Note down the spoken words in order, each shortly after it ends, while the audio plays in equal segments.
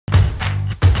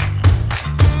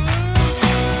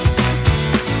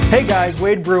Hey guys,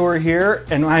 Wade Brewer here,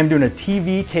 and I'm doing a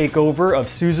TV takeover of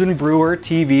Susan Brewer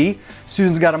TV.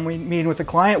 Susan's got a meeting with a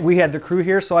client. We had the crew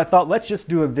here, so I thought let's just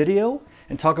do a video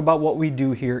and talk about what we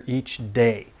do here each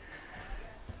day.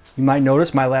 You might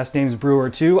notice my last name's Brewer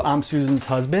too. I'm Susan's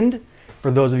husband.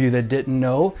 For those of you that didn't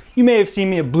know, you may have seen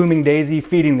me at Blooming Daisy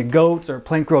feeding the goats, or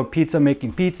Plank Road Pizza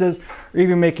making pizzas, or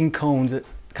even making cones at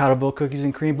Cottleville Cookies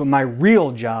and Cream, but my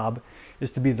real job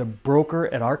is to be the broker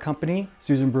at our company,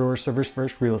 Susan Brewer Service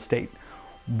First Real Estate.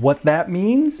 What that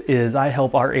means is I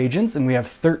help our agents, and we have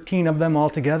 13 of them all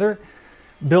together,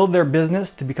 build their business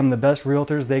to become the best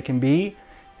realtors they can be,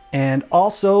 and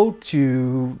also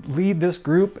to lead this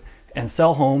group and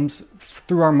sell homes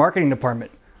through our marketing department.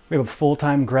 We have a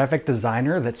full-time graphic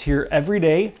designer that's here every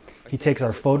day. He takes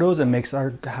our photos and makes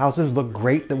our houses look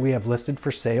great that we have listed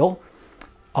for sale.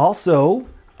 Also,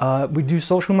 we do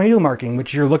social media marketing,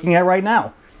 which you're looking at right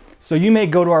now. So you may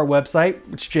go to our website,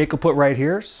 which Jake will put right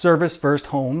here,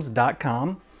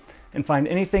 servicefirsthomes.com, and find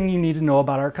anything you need to know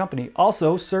about our company.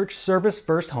 Also, search Service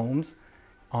First Homes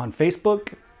on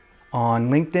Facebook,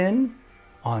 on LinkedIn,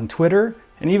 on Twitter,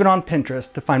 and even on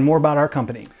Pinterest to find more about our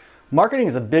company. Marketing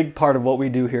is a big part of what we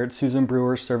do here at Susan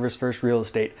Brewer Service First Real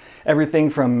Estate. Everything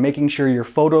from making sure your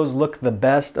photos look the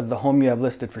best of the home you have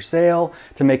listed for sale,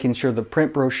 to making sure the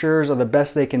print brochures are the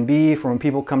best they can be for when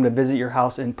people come to visit your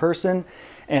house in person,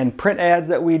 and print ads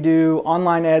that we do,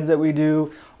 online ads that we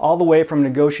do, all the way from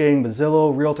negotiating with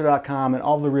Zillow, Realtor.com, and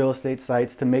all the real estate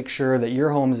sites to make sure that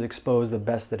your home is exposed the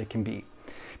best that it can be.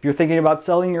 If you're thinking about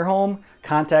selling your home,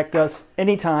 contact us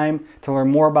anytime to learn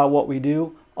more about what we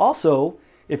do. Also,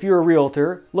 if you're a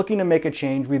realtor looking to make a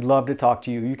change, we'd love to talk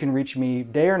to you. You can reach me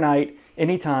day or night,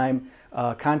 anytime.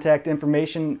 Contact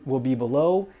information will be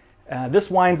below.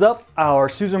 This winds up our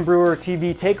Susan Brewer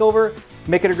TV takeover.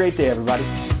 Make it a great day, everybody.